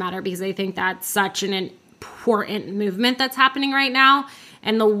Black Lives Matter because I think that's such an important movement that's happening right now.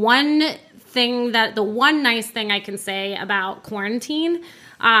 And the one nice thing I can say about quarantine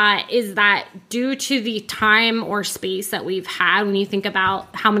is that due to the time or space that we've had, when you think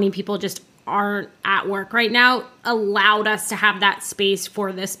about how many people just aren't at work right now, allowed us to have that space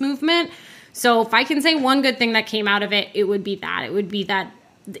for this movement. So if I can say one good thing that came out of it, it would be that. It would be that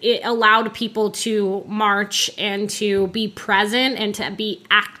it allowed people to march and to be present and to be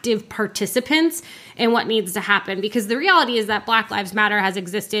active participants in what needs to happen. Because the reality is that Black Lives Matter has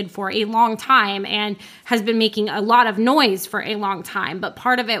existed for a long time and has been making a lot of noise for a long time. But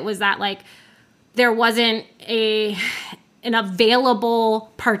part of it was that there wasn't an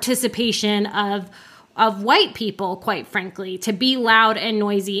available participation of white people, quite frankly, to be loud and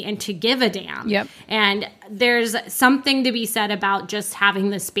noisy and to give a damn. Yep. And there's something to be said about just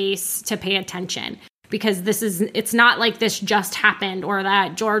having the space to pay attention, because it's not like this just happened, or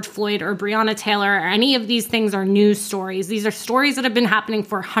that George Floyd or Breonna Taylor or any of these things are news stories. These are stories that have been happening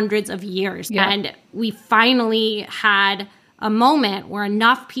for hundreds of years. Yep. And we finally had a moment where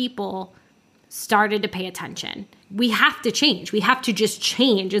enough people started to pay attention. We have to change. We have to just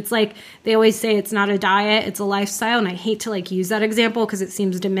change. It's like they always say, it's not a diet, it's a lifestyle. And I hate to use that example because it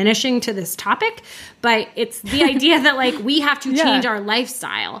seems diminishing to this topic, but it's the idea that we have to change our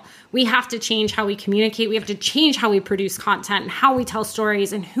lifestyle. We have to change how we communicate. We have to change how we produce content and how we tell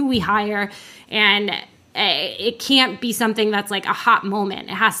stories and who we hire. And it can't be something that's like a hot moment.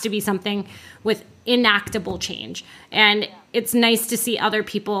 It has to be something with enactable change. And it's nice to see other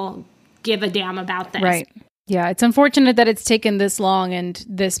people give a damn about this. Right. Yeah. It's unfortunate that it's taken this long and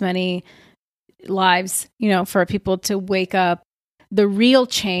this many lives, for people to wake up. The real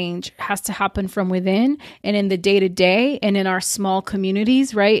change has to happen from within and in the day to day and in our small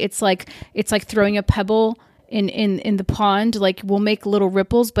communities, right? It's like throwing a pebble in the pond. Like, we'll make little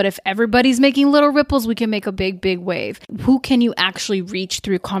ripples, but if everybody's making little ripples, we can make a big wave. Who can you actually reach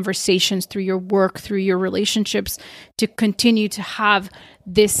through conversations, through your work, through your relationships, to continue to have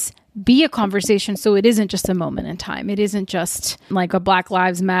this be a conversation, so it isn't just a moment in time. It isn't just like a Black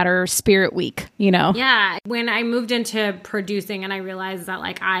Lives Matter Spirit Week, Yeah. When I moved into producing and I realized that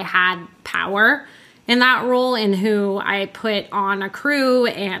like I had power in that role and who I put on a crew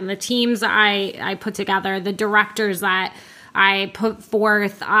and the teams I put together, the directors that I put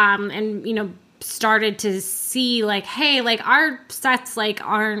forth, and, started to see like, hey, like our sets like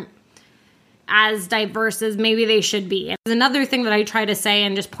aren't as diverse as maybe they should be. Another thing that I try to say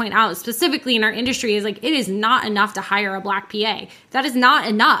and just point out specifically in our industry is like, it is not enough to hire a Black PA. That is not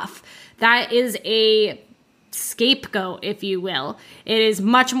enough. That is a scapegoat, if you will. It is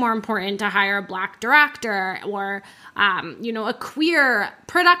much more important to hire a Black director or, a queer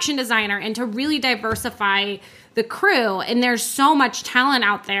production designer and to really diversify the crew. And there's so much talent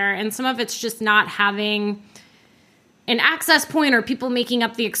out there, and some of it's just not having an access point or people making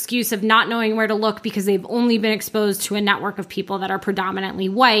up the excuse of not knowing where to look because they've only been exposed to a network of people that are predominantly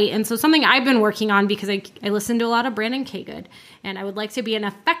white. And so something I've been working on, because I listen to a lot of Brandon K. and I would like to be an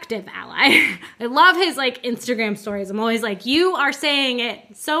effective ally. I love his like Instagram stories. I'm always like, you are saying it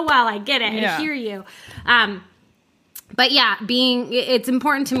so well. I get it. Yeah. I hear you. But yeah, it's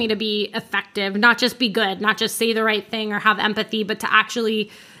important to me to be effective, not just be good, not just say the right thing or have empathy, but to actually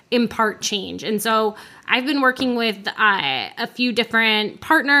impart change. And so I've been working with a few different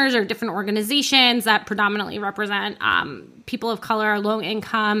partners or different organizations that predominantly represent people of color, low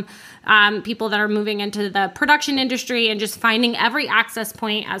income, people that are moving into the production industry, and just finding every access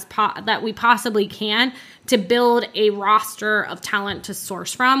point that we possibly can to build a roster of talent to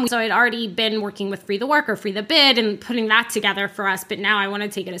source from. So I'd already been working with Free the Work or Free the Bid and putting that together for us. But now I want to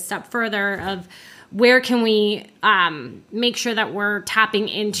take it a step further of where can we make sure that we're tapping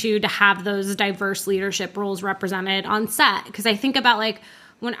into to have those diverse leadership roles represented on set? Because I think about like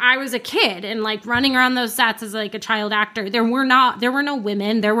when I was a kid and like running around those sets as like a child actor, there were no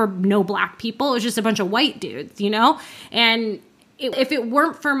women, there were no Black people. It was just a bunch of white dudes, And if it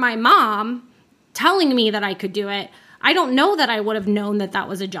weren't for my mom telling me that I could do it, I don't know that I would have known that that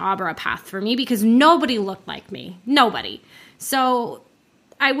was a job or a path for me, because nobody looked like me. Nobody. So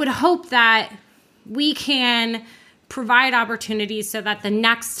I would hope that we can provide opportunities so that the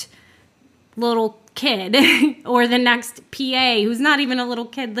next little kid or the next PA, who's not even a little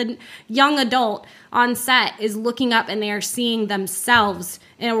kid, the young adult on set is looking up and they are seeing themselves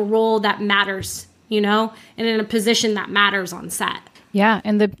in a role that matters, and in a position that matters on set. Yeah.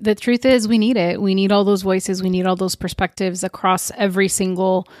 And the truth is we need it. We need all those voices. We need all those perspectives across every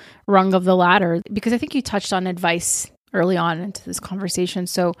single rung of the ladder, because I think you touched on advice early on into this conversation.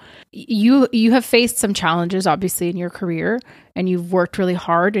 So you have faced some challenges, obviously, in your career, and you've worked really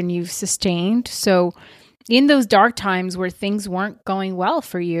hard and you've sustained. So in those dark times where things weren't going well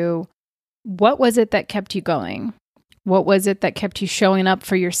for you, what was it that kept you going? What was it that kept you showing up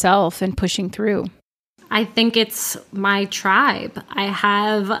for yourself and pushing through? I think it's my tribe. I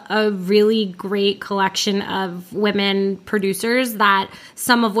have a really great collection of women producers, that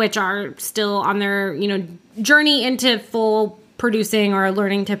some of which are still on their, journey into full producing or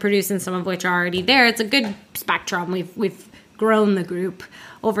learning to produce, and some of which are already there. It's a good spectrum. We've grown the group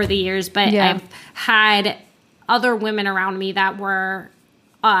over the years, but yeah. I've had other women around me that were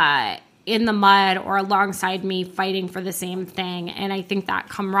in the mud or alongside me fighting for the same thing. And I think that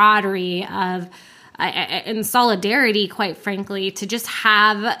camaraderie of in solidarity, quite frankly, to just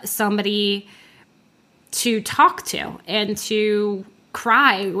have somebody to talk to and to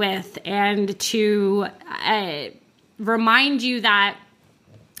cry with and to remind you that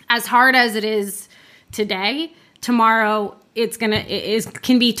as hard as it is today, tomorrow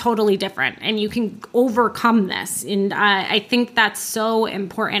can be totally different, and you can overcome this. And I think that's so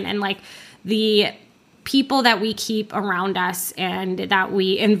important. And like the people that we keep around us and that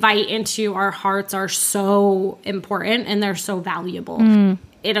we invite into our hearts are so important, and they're so valuable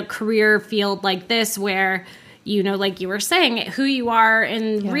in a career field like this, where, like you were saying, who you are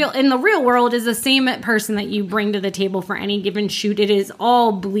in the real world is the same person that you bring to the table for any given shoot. It is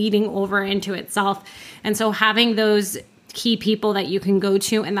all bleeding over into itself. And so having those key people that you can go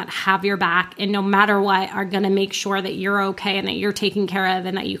to and that have your back, and no matter what are going to make sure that you're okay and that you're taken care of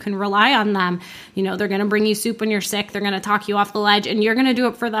and that you can rely on them. You know, they're going to bring you soup when you're sick. They're going to talk you off the ledge, and you're going to do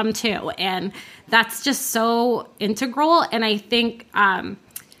it for them too. And that's just so integral. And I think, I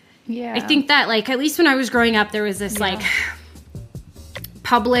think that, like, at least when I was growing up, there was this like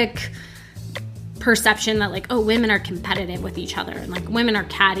public perception that, like, oh, women are competitive with each other and, like, women are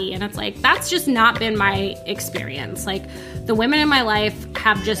catty. And it's like, that's just not been my experience. Like, the women in my life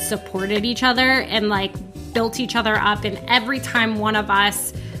have just supported each other and, like, built each other up. And every time one of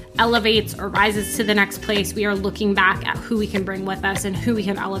us elevates or rises to the next place, we are looking back at who we can bring with us and who we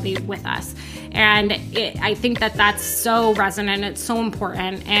can elevate with us. And I think that that's so resonant. It's so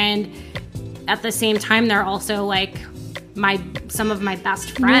important. And at the same time, they're also, like, some of my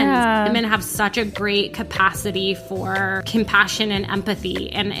best friends. Yeah. Women have such a great capacity for compassion and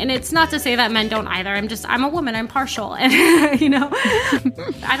empathy. And it's not to say that men don't either. I'm a woman. I'm partial. And, you know,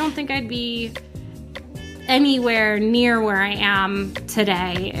 I don't think I'd be anywhere near where I am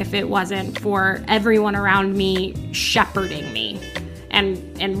today if it wasn't for everyone around me shepherding me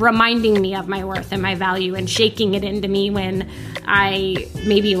and reminding me of my worth and my value and shaking it into me when I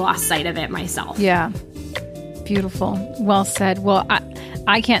maybe lost sight of it myself. Yeah. Beautiful. Well said. Well,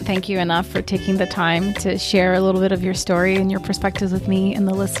 I can't thank you enough for taking the time to share a little bit of your story and your perspectives with me and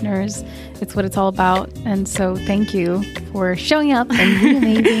the listeners. It's what it's all about. And so thank you for showing up and being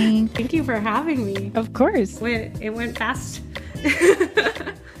amazing. Thank you for having me. Of course. It went fast.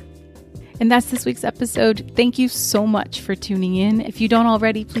 And that's this week's episode. Thank you so much for tuning in. If you don't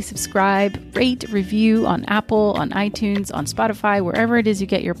already, please subscribe, rate, review on Apple, on iTunes, on Spotify, wherever it is you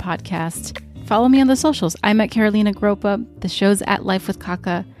get your podcast. Follow me on the socials. I'm at Carolina Gropa. The show's at Life with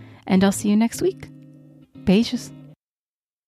Kaka. And I'll see you next week. Beijos.